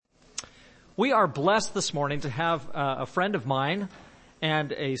We are blessed this morning to have a friend of mine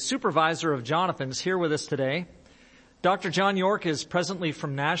and a supervisor of Jonathan's here with us today. Dr. John York is presently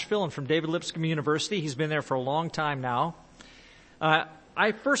from Nashville and from David Lipscomb University. He's been there for a long time now.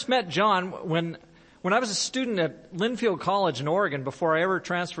 I first met John when I was a student at Linfield College in Oregon before I ever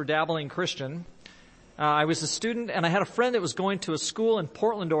transferred to Abilene Christian. I was a student and I had a friend that was going to a school in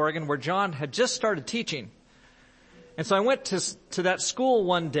Portland, Oregon where John had just started teaching. And so I went to that school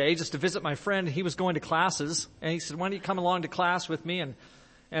one day just to visit my friend. He was going to classes, and he said, "Why don't you come along to class with me?"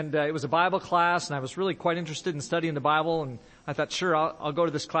 And it was a Bible class, and I was really quite interested in studying the Bible. And I thought, sure, I'll go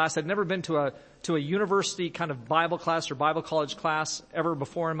to this class. I'd never been to a university kind of Bible class or Bible college class ever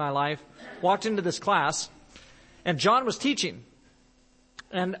before in my life. Walked into this class, and John was teaching.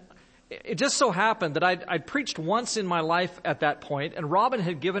 And it just so happened that I'd preached once in my life at that point, and Robin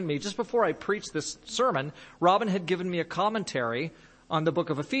had given me, just before I preached this sermon, Robin had given me a commentary on the book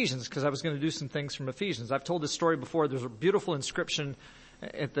of Ephesians, because I was going to do some things from Ephesians. I've told this story before. There's a beautiful inscription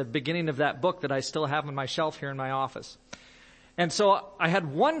at the beginning of that book that I still have on my shelf here in my office. And so I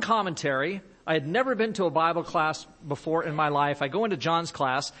had one commentary. I had never been to a Bible class before in my life. I go into John's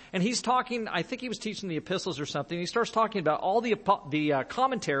class, and he's talking, I think he was teaching the epistles or something. He starts talking about all the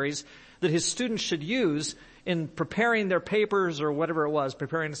commentaries that his students should use in preparing their papers or whatever it was,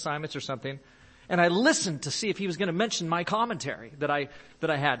 preparing assignments or something. And I listened to see if he was going to mention my commentary that I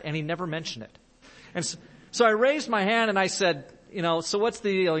had, and he never mentioned it. And so I raised my hand and I said, so what's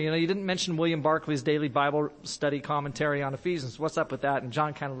the deal? You didn't mention William Barclay's daily Bible study commentary on Ephesians. What's up with that? And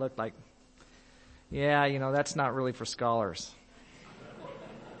John kind of looked like, yeah, that's not really for scholars.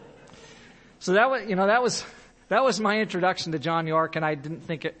 So that was my introduction to John York, and I didn't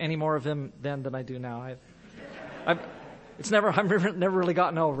think any more of him then than I do now. I've never really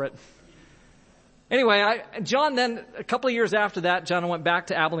gotten over it. Anyway, John then, a couple of years after that, John went back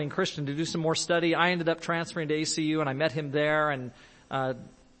to Abilene Christian to do some more study. I ended up transferring to ACU, and I met him there, and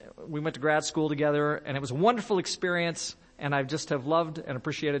we went to grad school together, and it was a wonderful experience. And I just have loved and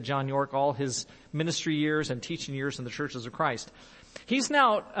appreciated John York all his ministry years and teaching years in the Churches of Christ. He's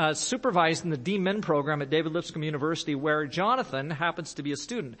now supervising the D-Min program at David Lipscomb University, where Jonathan happens to be a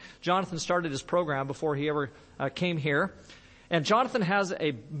student. Jonathan started his program before he ever came here. And Jonathan has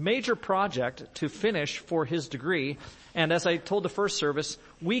a major project to finish for his degree. And as I told the first service,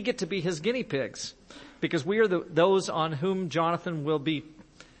 we get to be his guinea pigs, because we are those on whom Jonathan will be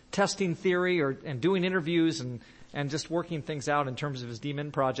testing theory and doing interviews and just working things out in terms of his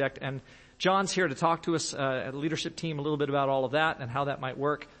D-Min project. And John's here to talk to us at the leadership team a little bit about all of that and how that might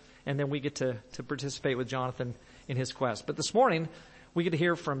work. And then we get to participate with Jonathan in his quest. But this morning, we get to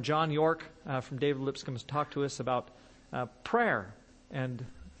hear from John York from David Lipscomb to talk to us about prayer and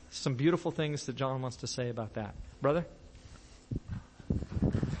some beautiful things that John wants to say about that. Brother?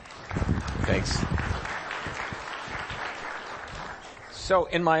 Thanks. So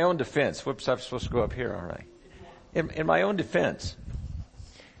in my own defense, I'm supposed to go up here, aren't I? In my own defense,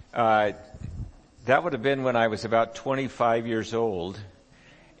 that would have been when I was about 25 years old,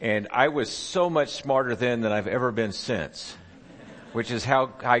 and I was so much smarter then than I've ever been since, which is how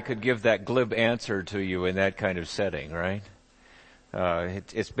I could give that glib answer to you in that kind of setting, right?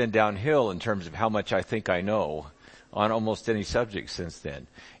 It's been downhill in terms of how much I think I know on almost any subject since then.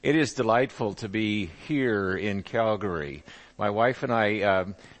 It is delightful to be here in Calgary. My wife and I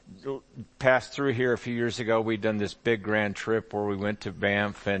passed through here a few years ago. We'd done this big grand trip where we went to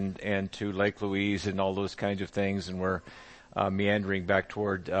Banff and to Lake Louise and all those kinds of things, and we're meandering back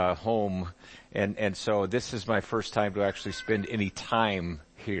toward home. And so this is my first time to actually spend any time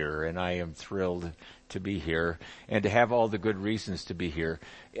here, and I am thrilled to be here and to have all the good reasons to be here.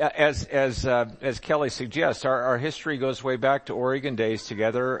 As Kelly suggests, our history goes way back to Oregon days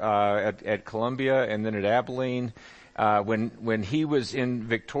together at Columbia and then at Abilene. When he was in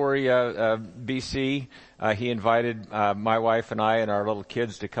Victoria, BC, he invited my wife and I and our little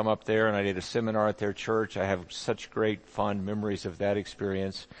kids to come up there, and I did a seminar at their church. I have such great fond memories of that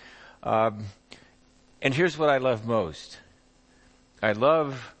experience. And here's what I love most. I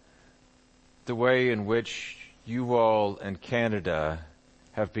love the way in which you all and Canada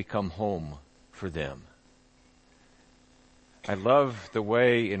have become home for them. I love the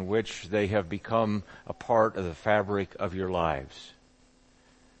way in which they have become a part of the fabric of your lives.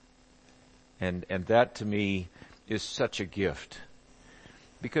 And that to me is such a gift.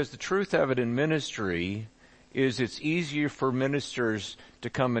 Because the truth of it in ministry is it's easier for ministers to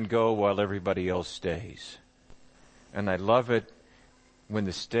come and go while everybody else stays. And I love it when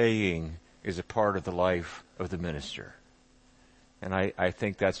the staying is a part of the life of the minister. And I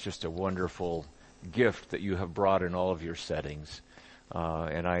think that's just a wonderful gift that you have brought in all of your settings.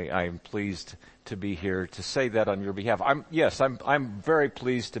 And I'm pleased to be here to say that on your behalf. I'm very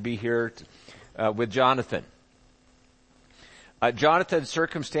pleased to be here with Jonathan. Jonathan's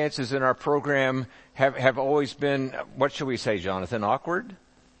circumstances in our program have always been, what shall we say, Jonathan, awkward?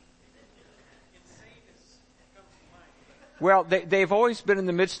 Well, they've always been in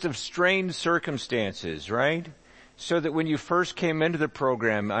the midst of strained circumstances, right? So that when you first came into the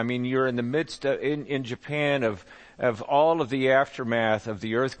program, I mean, you're in the midst in Japan of all of the aftermath of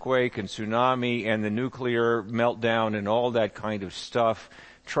the earthquake and tsunami and the nuclear meltdown and all that kind of stuff,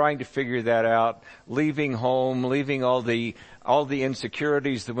 trying to figure that out, leaving home, leaving all the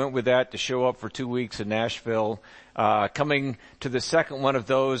insecurities that went with that to show up for 2 weeks in Nashville, coming to the second one of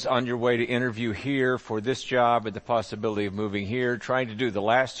those on your way to interview here for this job and the possibility of moving here, trying to do the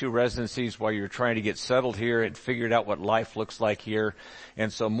last 2 residencies while you're trying to get settled here and figured out what life looks like here.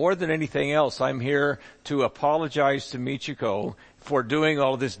 And so more than anything else, I'm here to apologize to Michiko for doing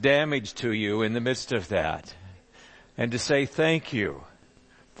all this damage to you in the midst of that. And to say thank you.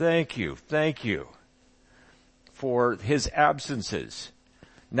 Thank you for his absences.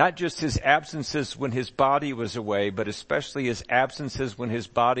 Not just his absences when his body was away, but especially his absences when his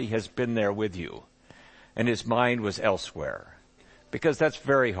body has been there with you and his mind was elsewhere. Because that's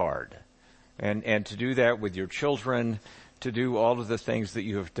very hard. And to do that with your children, to do all of the things that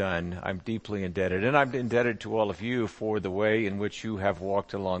you have done, I'm deeply indebted. And I'm indebted to all of you for the way in which you have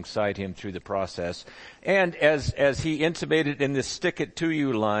walked alongside him through the process. And as he intimated in the stick it to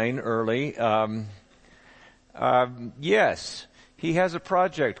you line early, yes, he has a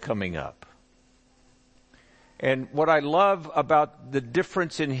project coming up. And what I love about the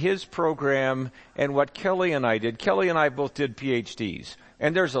difference in his program and what Kelly and I did, Kelly and I both did PhDs.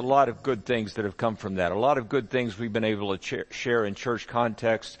 And there's a lot of good things that have come from that. A lot of good things we've been able to share in church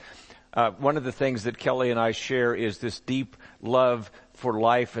context. One of the things that Kelly and I share is this deep love for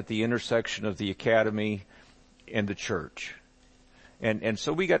life at the intersection of the academy and the church. And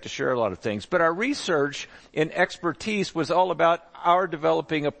so we got to share a lot of things. But our research and expertise was all about our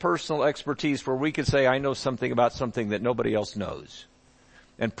developing a personal expertise where we could say, I know something about something that nobody else knows.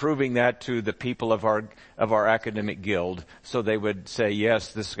 And proving that to the people of our academic guild so they would say,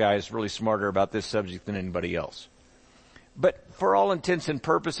 yes, this guy is really smarter about this subject than anybody else. But for all intents and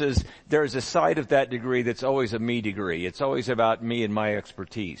purposes, there's a side of that degree that's always a me degree. It's always about me and my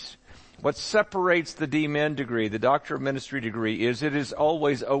expertise. What separates the DMin degree, the Doctor of Ministry degree, is it is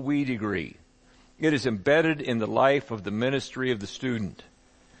always a we degree. It is embedded in the life of the ministry of the student.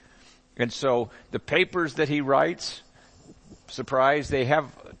 And so the papers that he writes, surprise, they have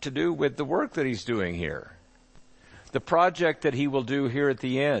to do with the work that he's doing here. The project that he will do here at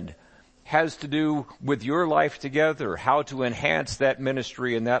the end has to do with your life together, how to enhance that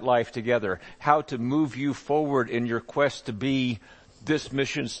ministry and that life together, how to move you forward in your quest to be this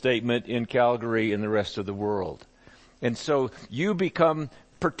mission statement in Calgary and the rest of the world. And so you become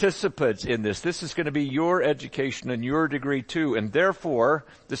participants in this. This is going to be your education and your degree too. And therefore,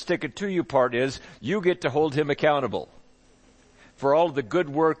 the stick it to you part is you get to hold him accountable for all of the good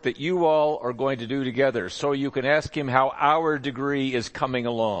work that you all are going to do together. So you can ask him how our degree is coming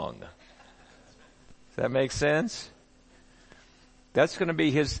along. Does that make sense? That's going to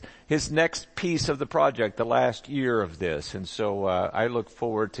be his next piece of the project, the last year of this. And so I look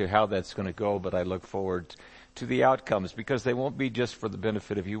forward to how that's going to go, but I look forward to the outcomes because they won't be just for the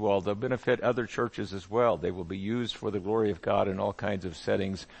benefit of you all. They'll benefit other churches as well. They will be used for the glory of God in all kinds of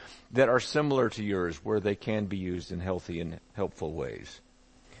settings that are similar to yours where they can be used in healthy and helpful ways.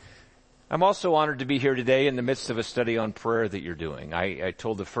 I'm also honored to be here today in the midst of a study on prayer that you're doing. I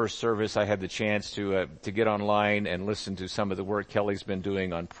told the first service I had the chance to get online and listen to some of the work Kelly's been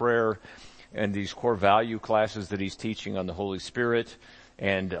doing on prayer and these core value classes that he's teaching on the Holy Spirit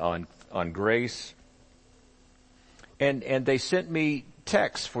and on grace. And they sent me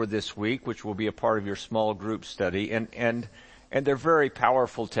texts for this week, which will be a part of your small group study, and they're very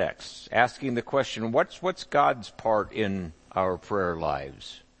powerful texts, asking the question, what's God's part in our prayer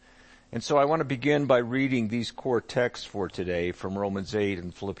lives? And so I want to begin by reading these core texts for today from Romans 8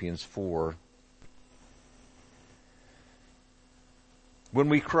 and Philippians 4. When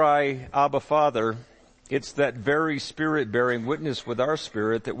we cry, Abba, Father, it's that very Spirit bearing witness with our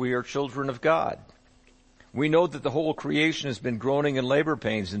spirit that we are children of God. We know that the whole creation has been groaning in labor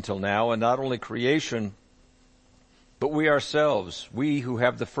pains until now, and not only creation, but we ourselves, we who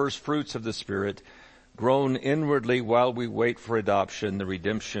have the first fruits of the Spirit, groan inwardly while we wait for adoption, the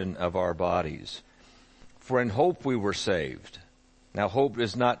redemption of our bodies. For in hope we were saved. Now hope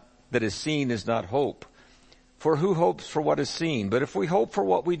is not, that is seen is not hope. For who hopes for what is seen? But if we hope for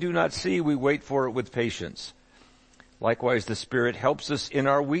what we do not see, we wait for it with patience. Likewise, the Spirit helps us in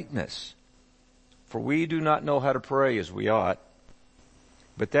our weakness. For we do not know how to pray as we ought,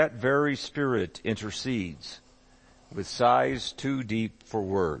 but that very Spirit intercedes with sighs too deep for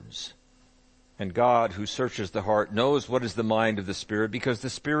words. And God, who searches the heart, knows what is the mind of the Spirit, because the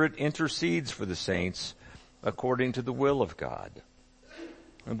Spirit intercedes for the saints according to the will of God.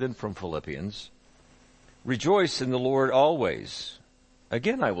 And then from Philippians, rejoice in the Lord always.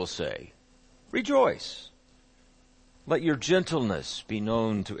 Again I will say, rejoice. Let your gentleness be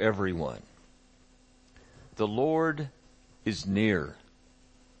known to everyone. The Lord is near.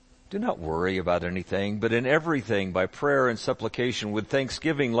 Do not worry about anything, but in everything by prayer and supplication with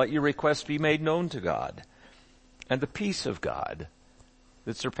thanksgiving let your requests be made known to God. And the peace of God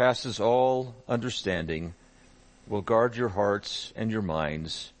that surpasses all understanding will guard your hearts and your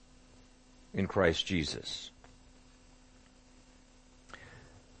minds in Christ Jesus.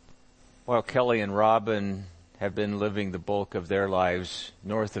 While Kelly and Robin have been living the bulk of their lives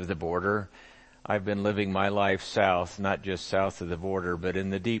north of the border, I've been living my life south, not just south of the border, but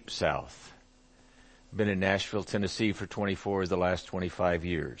in the deep south. Been in Nashville, Tennessee for 24 of the last 25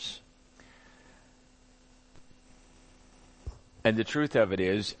 years. And the truth of it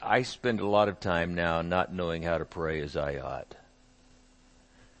is, I spend a lot of time now not knowing how to pray as I ought.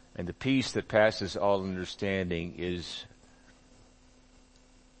 And the peace that passes all understanding is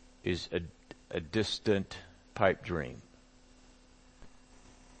a distant pipe dream.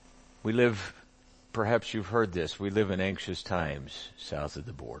 We live, perhaps you've heard this, we live in anxious times south of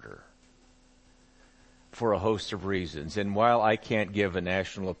the border for a host of reasons. And while I can't give a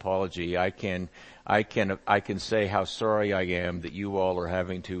national apology, I can say how sorry I am that you all are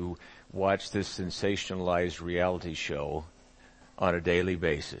having to watch this sensationalized reality show on a daily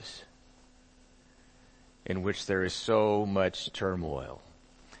basis in which there is so much turmoil.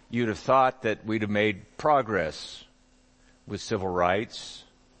 You'd have thought that we'd have made progress with civil rights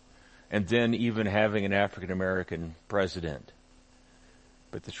and then even having an African American president.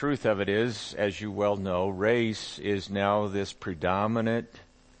 But the truth of it is, as you well know, race is now this predominant,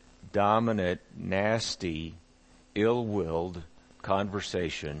 dominant, nasty, ill-willed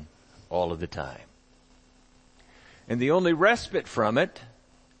conversation all of the time. And the only respite from it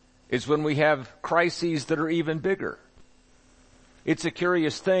is when we have crises that are even bigger. It's a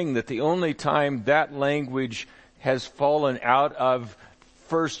curious thing that the only time that language has fallen out of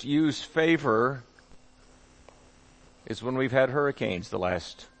first use favor is when we've had hurricanes the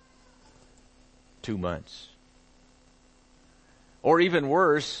last 2 months. Or even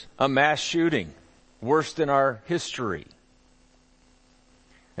worse, a mass shooting, worst in our history.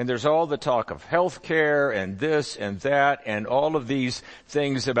 And there's all the talk of health care and this and that and all of these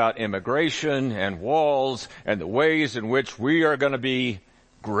things about immigration and walls and the ways in which we are going to be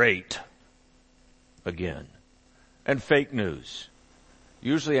great again. And fake news,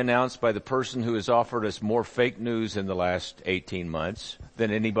 usually announced by the person who has offered us more fake news in the last 18 months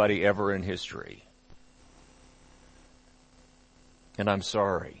than anybody ever in history. And I'm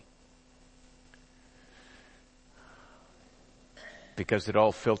sorry, because it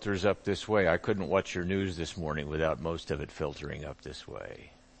all filters up this way. I couldn't watch your news this morning without most of it filtering up this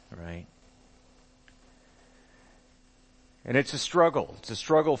way, right? And it's a struggle. It's a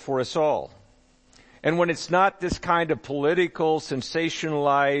struggle for us all. And when it's not this kind of political,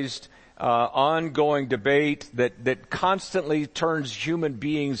 sensationalized, ongoing debate that constantly turns human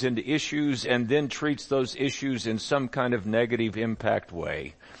beings into issues and then treats those issues in some kind of negative impact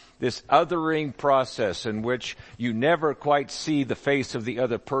way, this othering process in which you never quite see the face of the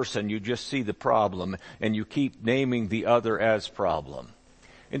other person, you just see the problem, and you keep naming the other as problem.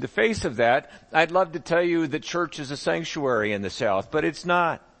 In the face of that, I'd love to tell you that church is a sanctuary in the South, but it's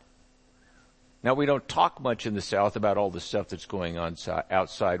not. Now, we don't talk much in the South about all the stuff that's going on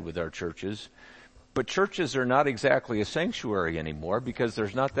outside with our churches, but churches are not exactly a sanctuary anymore because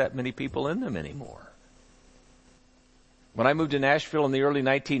there's not that many people in them anymore. When I moved to Nashville in the early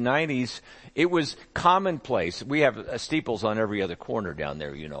 1990s, it was commonplace. We have steeples on every other corner down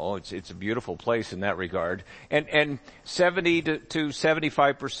there, you know. It's a beautiful place in that regard. And 70 to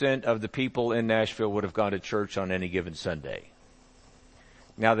 75% of the people in Nashville would have gone to church on any given Sunday.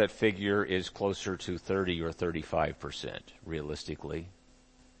 Now that figure is closer to 30 or 35%, realistically.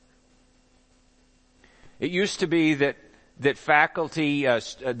 It used to be that faculty,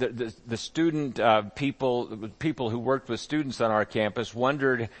 the student people who worked with students on our campus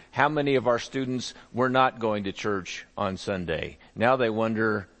wondered how many of our students were not going to church on Sunday. Now they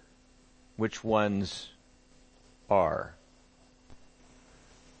wonder which ones are,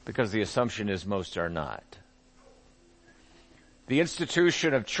 because the assumption is most are not. The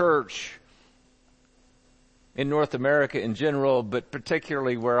institution of church in North America in general, but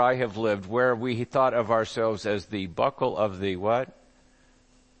particularly where I have lived, where we thought of ourselves as the buckle of the what?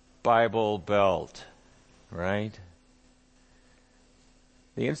 Bible Belt, right?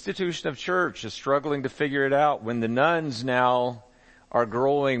 The institution of church is struggling to figure it out when the nuns now are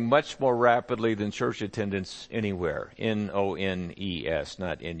growing much more rapidly than church attendance anywhere. N-O-N-E-S,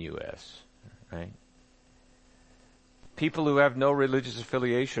 not N-U-S, right? People who have no religious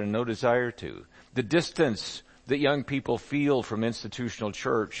affiliation and no desire to. The distance that young people feel from institutional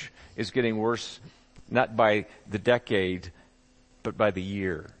church is getting worse, not by the decade, but by the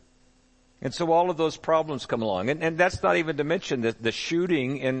year. And so all of those problems come along. And that's not even to mention the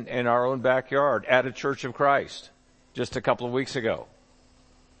shooting in our own backyard at a Church of Christ just a couple of weeks ago,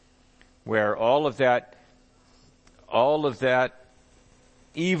 where all of that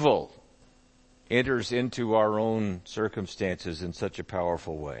evil enters into our own circumstances in such a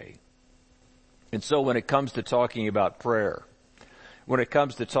powerful way. And so when it comes to talking about prayer, when it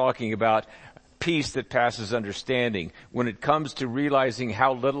comes to talking about peace that passes understanding, when it comes to realizing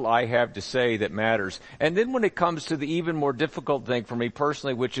how little I have to say that matters, and then when it comes to the even more difficult thing for me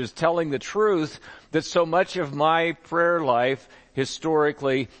personally, which is telling the truth, that so much of my prayer life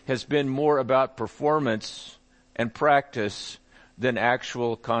historically has been more about performance and practice than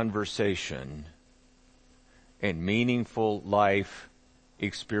actual conversation and meaningful life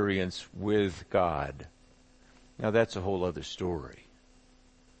experience with God. Now that's a whole other story.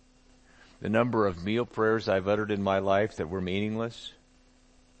 The number of meal prayers I've uttered in my life that were meaningless.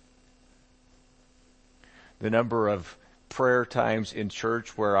 The number of prayer times in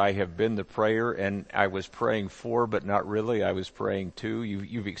church where I have been the prayer and I was praying for, but not really, I was praying to.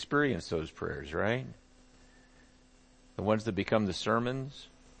 You've experienced those prayers, right? The ones that become the sermons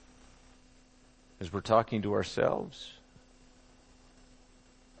as we're talking to ourselves.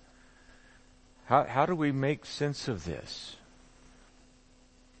 How do we make sense of this?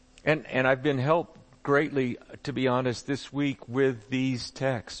 And I've been helped greatly, to be honest, this week with these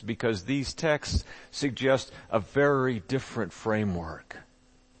texts, because these texts suggest a very different framework.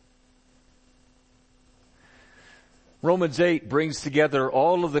 Romans 8 brings together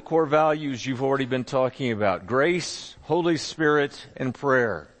all of the core values you've already been talking about: grace, Holy Spirit, and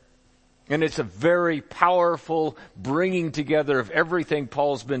prayer. And it's a very powerful bringing together of everything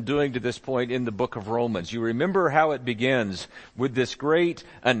Paul's been doing to this point in the book of Romans. You remember how it begins with this great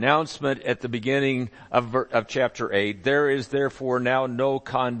announcement at the beginning of chapter 8. There is therefore now no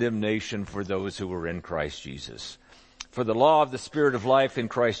condemnation for those who are in Christ Jesus. For the law of the Spirit of life in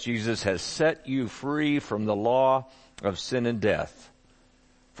Christ Jesus has set you free from the law of sin and death.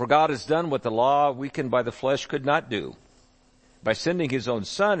 For God has done what the law, weakened by the flesh, could not do. By sending his own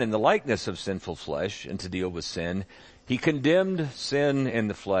Son in the likeness of sinful flesh and to deal with sin, he condemned sin in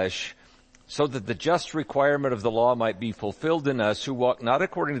the flesh so that the just requirement of the law might be fulfilled in us who walk not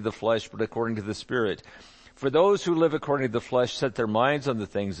according to the flesh but according to the Spirit. For those who live according to the flesh set their minds on the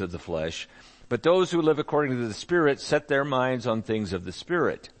things of the flesh, but those who live according to the Spirit set their minds on things of the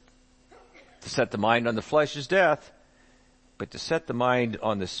Spirit. To set the mind on the flesh is death, but to set the mind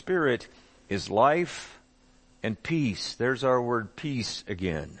on the Spirit is life and peace. There's our word peace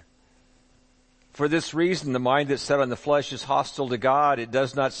again. For this reason, the mind that's set on the flesh is hostile to God. It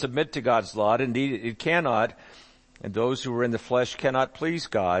does not submit to God's law. Indeed, it cannot. And those who are in the flesh cannot please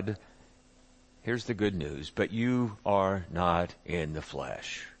God. Here's the good news. But you are not in the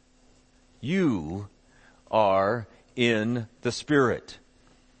flesh. You are in the Spirit,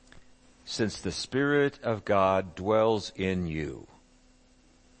 since the Spirit of God dwells in you.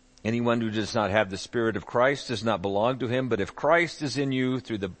 Anyone who does not have the Spirit of Christ does not belong to him. But if Christ is in you,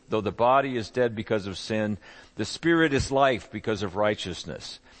 though the body is dead because of sin, the Spirit is life because of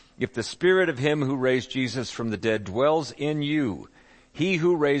righteousness. If the Spirit of him who raised Jesus from the dead dwells in you, he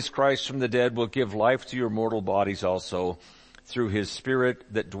who raised Christ from the dead will give life to your mortal bodies also through his Spirit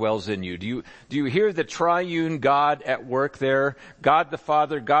that dwells in you. Do you hear the triune God at work there? God the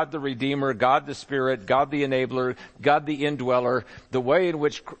Father, God the Redeemer, God the Spirit, God the Enabler, God the Indweller. The way in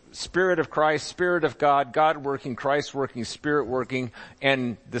which Spirit of Christ, Spirit of God, God working, Christ working, Spirit working,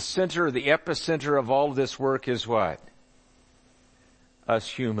 and the center, the epicenter of all of this work is what? Us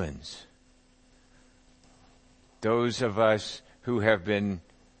humans. Those of us who have been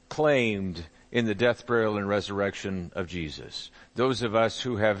claimed in the death, burial, and resurrection of Jesus. Those of us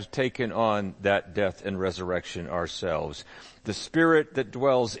who have taken on that death and resurrection ourselves. The Spirit that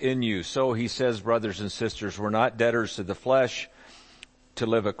dwells in you. So he says, brothers and sisters, we're not debtors to the flesh to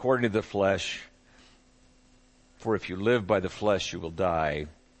live according to the flesh. For if you live by the flesh, you will die.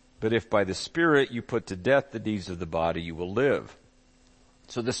 But if by the Spirit you put to death the deeds of the body, you will live.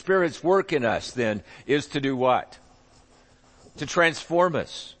 So the Spirit's work in us then is to do what? To transform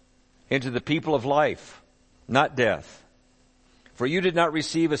us into the people of life, not death. For you did not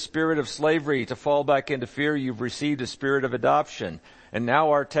receive a spirit of slavery to fall back into fear. You've received a spirit of adoption. And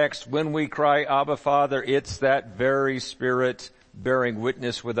now our text, when we cry, Abba, Father, it's that very Spirit bearing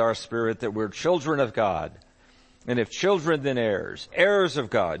witness with our spirit that we're children of God. And if children, then heirs, heirs of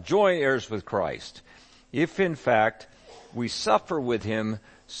God, joint heirs with Christ. If in fact we suffer with Him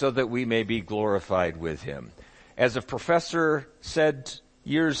so that we may be glorified with Him. As a professor said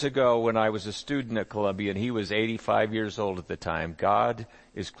years ago when I was a student at Columbia, and he was 85 years old at the time, God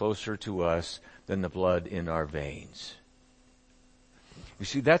is closer to us than the blood in our veins. You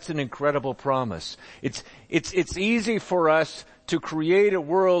see, that's an incredible promise. It's easy for us to create a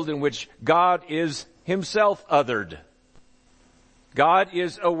world in which God is Himself othered. God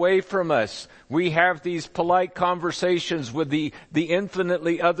is away from us. We have these polite conversations with the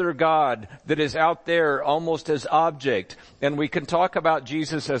infinitely other God that is out there almost as object. And we can talk about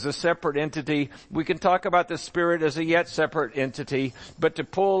Jesus as a separate entity. We can talk about the Spirit as a yet separate entity. But to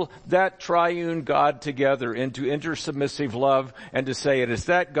pull that triune God together into intersubmissive love and to say it is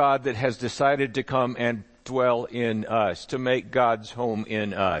that God that has decided to come and dwell in us, to make God's home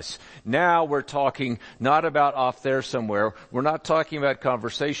in us. Now we're talking not about off there somewhere. We're not talking about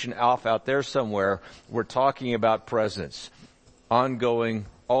conversation off out there somewhere. We're talking about presence. Ongoing,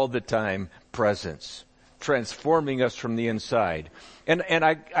 all the time presence. Transforming us from the inside. And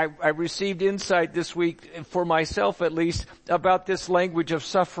I received insight this week, for myself at least, about this language of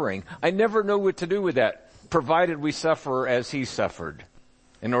suffering. I never know what to do with that, provided we suffer as He suffered,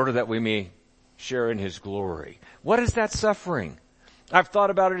 in order that we may share in His glory. What is that suffering? I've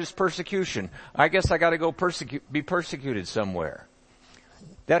thought about it as persecution. I guess I gotta go be persecuted somewhere.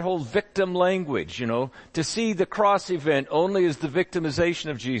 That whole victim language, to see the cross event only as the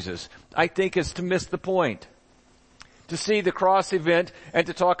victimization of Jesus, I think is to miss the point. To see the cross event and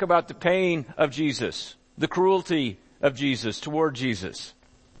to talk about the pain of Jesus, the cruelty of Jesus toward Jesus,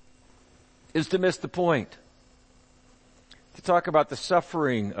 is to miss the point. To talk about the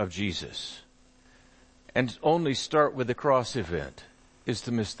suffering of Jesus and only start with the cross event is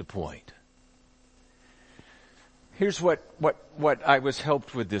to miss the point. Here's what I was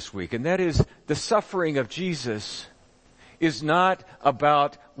helped with this week, and that is the suffering of Jesus is not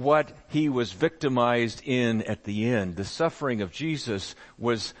about what He was victimized in at the end. The suffering of Jesus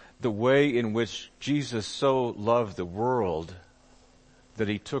was the way in which Jesus so loved the world that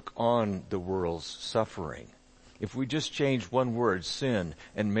He took on the world's suffering. If we just changed one word, sin,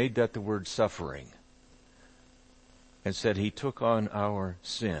 and made that the word suffering, and said He took on our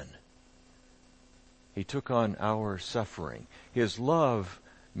sin. He took on our suffering. His love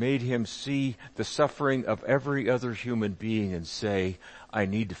made Him see the suffering of every other human being and say, I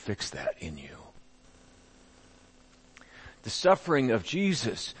need to fix that in you. The suffering of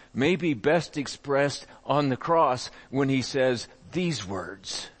Jesus may be best expressed on the cross when He says these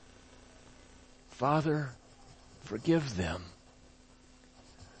words, Father, forgive them.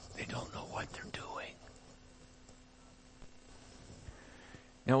 They don't know what they're doing.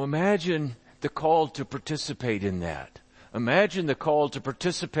 Now imagine the call to participate in that. Imagine the call to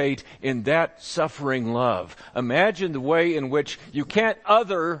participate in that suffering love. Imagine the way in which you can't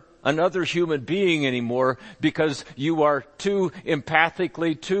other another human being anymore because you are too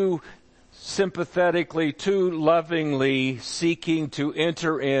empathically, too sympathetically, too lovingly seeking to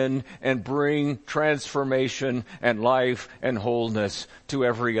enter in and bring transformation and life and wholeness to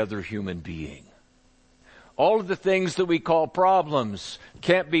every other human being. All of the things that we call problems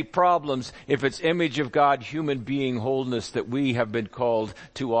can't be problems if it's image of God, human being wholeness that we have been called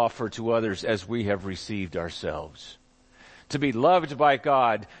to offer to others as we have received ourselves. To be loved by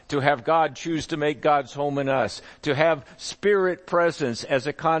God, to have God choose to make God's home in us, to have Spirit presence as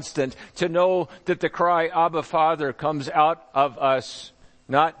a constant, to know that the cry, Abba, Father, comes out of us,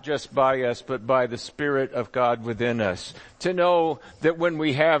 not just by us, but by the Spirit of God within us. To know that when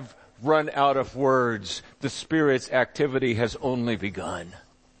we have run out of words, the Spirit's activity has only begun.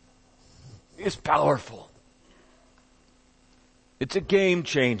 It's powerful. It's a game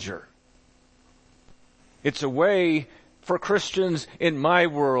changer. It's a way for Christians in my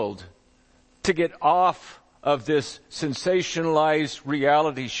world to get off of this sensationalized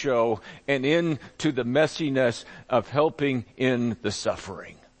reality show and into the messiness of helping in the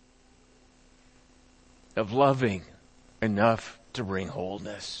suffering, of loving enough to bring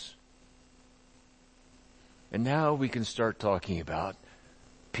wholeness. And now we can start talking about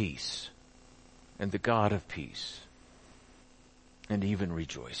peace and the God of peace and even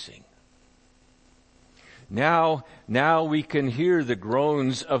rejoicing. Now we can hear the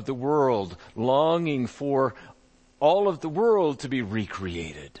groans of the world, longing for all of the world to be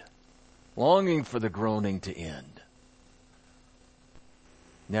recreated, longing for the groaning to end.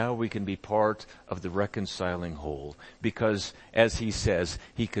 Now we can be part of the reconciling whole, because, as he says,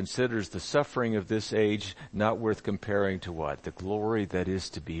 he considers the suffering of this age not worth comparing to what? The glory that is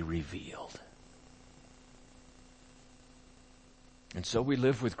to be revealed. And so we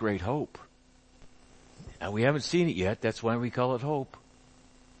live with great hope. Now we haven't seen it yet, that's why we call it hope.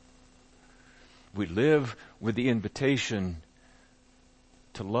 We live with the invitation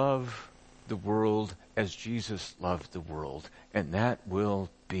to love the world as Jesus loved the world, and that will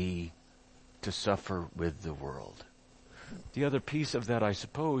be to suffer with the world. The other piece of that, I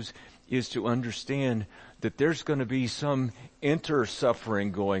suppose, is to understand that there's going to be some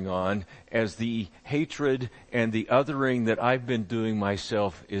inter-suffering going on as the hatred and the othering that I've been doing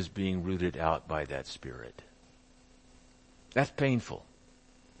myself is being rooted out by that spirit. That's painful.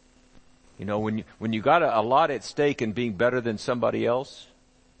 You know, when you got a lot at stake in being better than somebody else,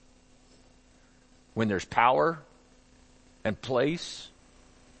 when there's power and place.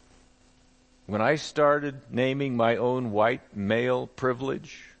 When I started naming my own white male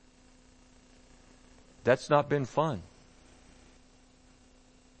privilege, that's not been fun.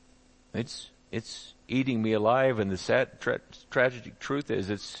 It's eating me alive, and the sad, tragic truth is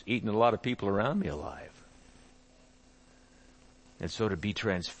it's eating a lot of people around me alive. And so to be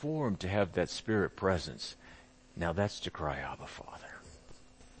transformed, to have that Spirit presence, now that's to cry, Abba, Father.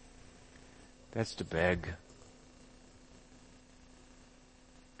 That's to beg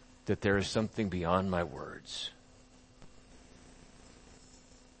that there is something beyond my words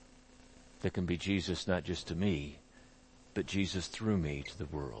that can be Jesus not just to me, but Jesus through me to the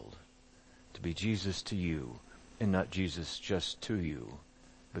world. To be Jesus to you, and not Jesus just to you,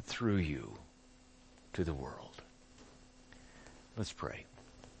 but through you to the world. Let's pray.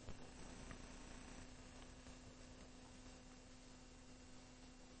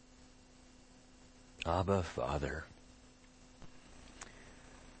 Abba, Father,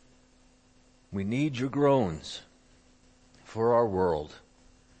 we need your groans for our world.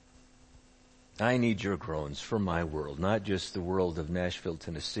 I need your groans for my world, not just the world of Nashville,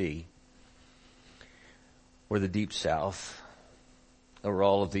 Tennessee, or the Deep South, or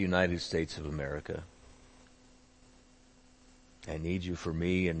all of the United States of America. I need you for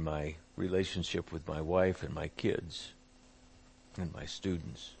me and my relationship with my wife and my kids and my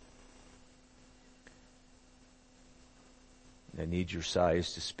students. I need your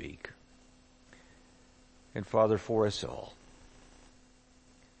sighs to speak. And Father, for us all,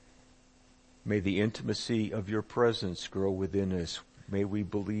 may the intimacy of your presence grow within us. May we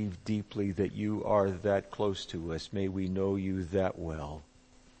believe deeply that you are that close to us. May we know you that well.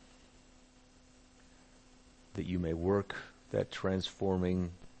 That you may work that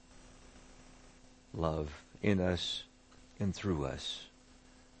transforming love in us and through us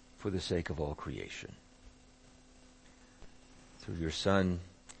for the sake of all creation. Through your Son,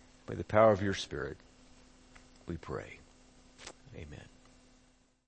 by the power of your Spirit, we pray. Amen.